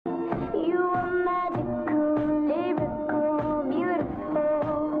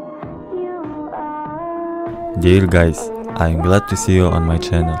Dear guys, I am glad to see you on my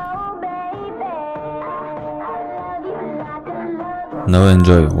channel. Now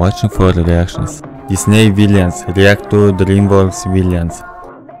enjoy watching for the reactions. Disney villains react to Dreamworks villains.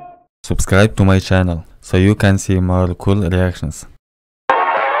 Subscribe to my channel so you can see more cool reactions.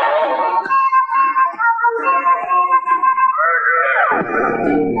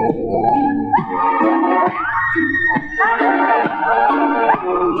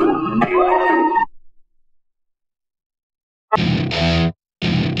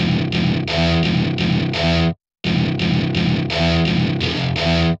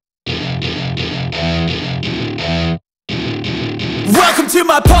 Welcome to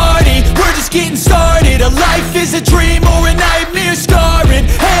my party, we're just getting started. A life is a dream or a nightmare scarring.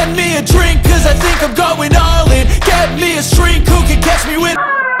 Hand me a drink cause I think I'm going all in. Get me a shrink who can catch me when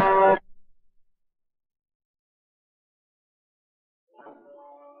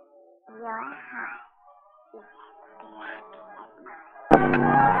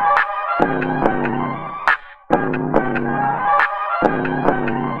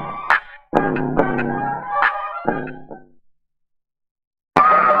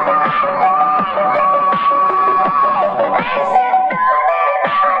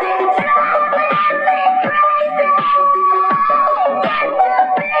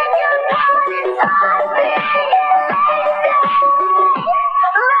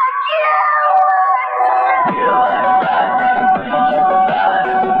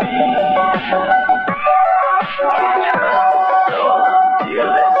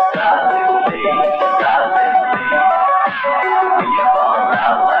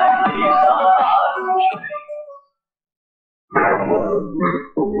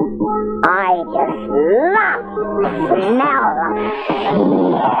I just love the smell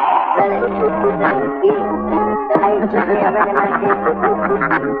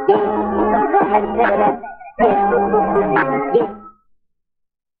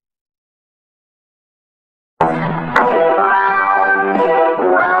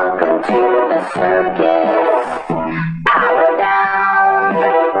Welcome to the circus. Power down.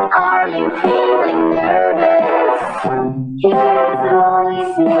 Are you feeling nervous? Here's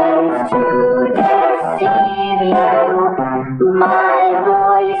voices to deceive you. My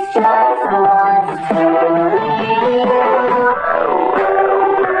voice just wants to leave you.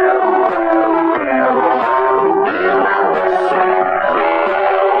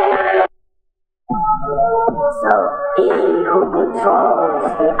 So he who controls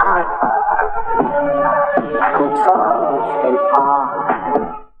the art controls them all.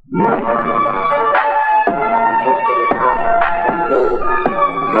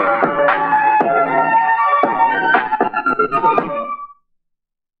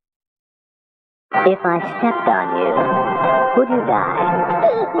 If I stepped on you, would you die?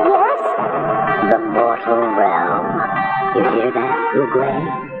 Yes. The mortal realm. You hear that, Uguay?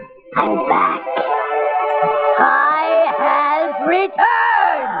 I'm back. I have returned!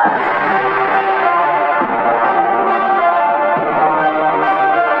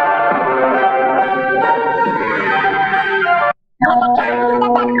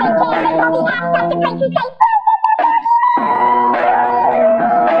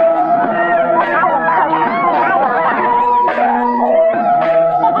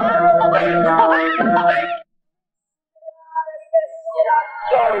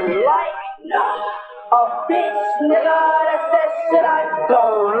 A bitch, nigga, that's that shit I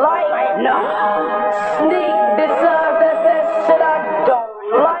don't like. No. Sneak deserve, that's that shit I don't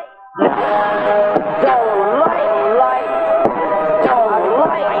like. No. Don't like.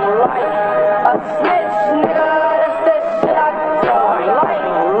 A snitch, nigga, that's that shit I don't like.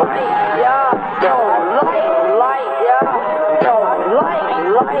 Yeah, don't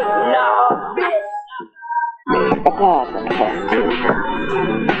like, no, bitch. The dad was killed.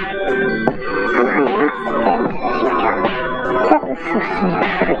 That was so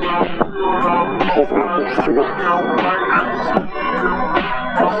snazzy. She's not used to me.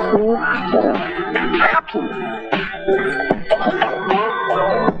 A huge little happiness.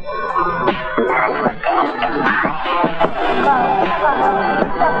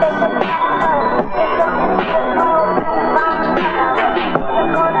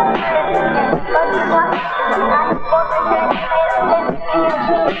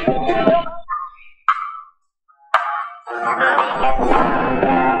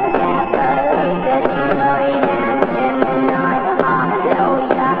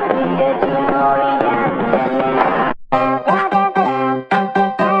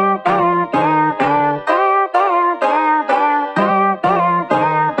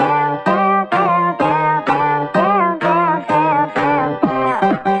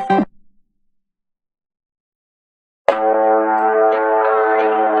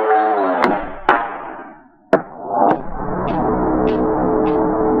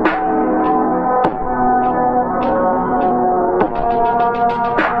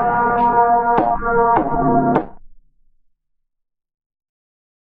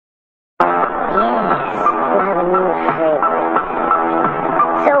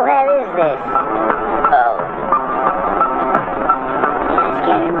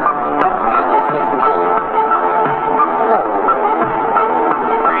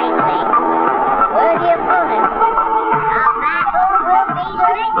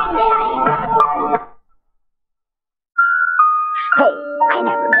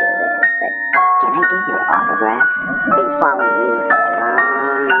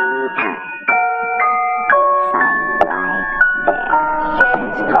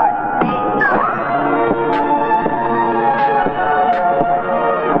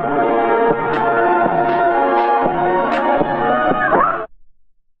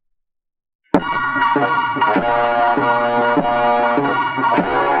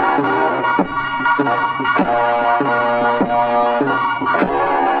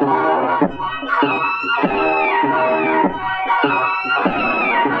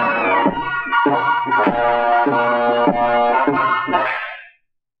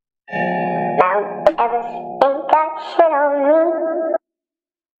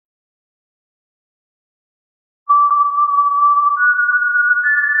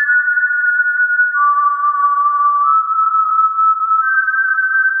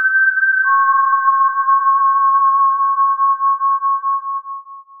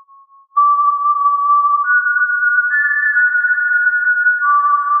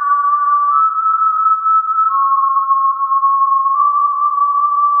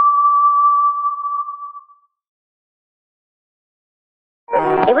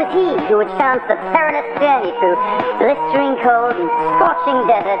 was he who would chance the perilous journey through blistering cold and scorching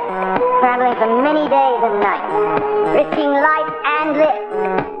deserts, traveling for many days and nights, risking life and limb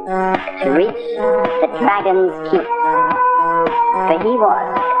to reach the Dragon's Keep. For he was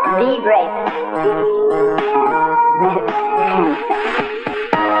the bravest and most handsome.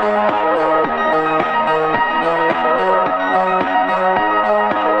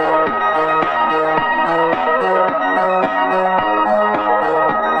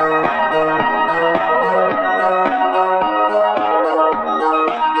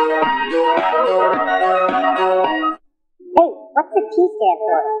 What's the T stand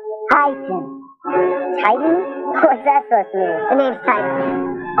for? Titan. Titan? What's that supposed to mean? The name's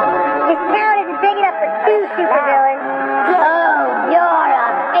Titan. This town isn't big enough for two supervillains.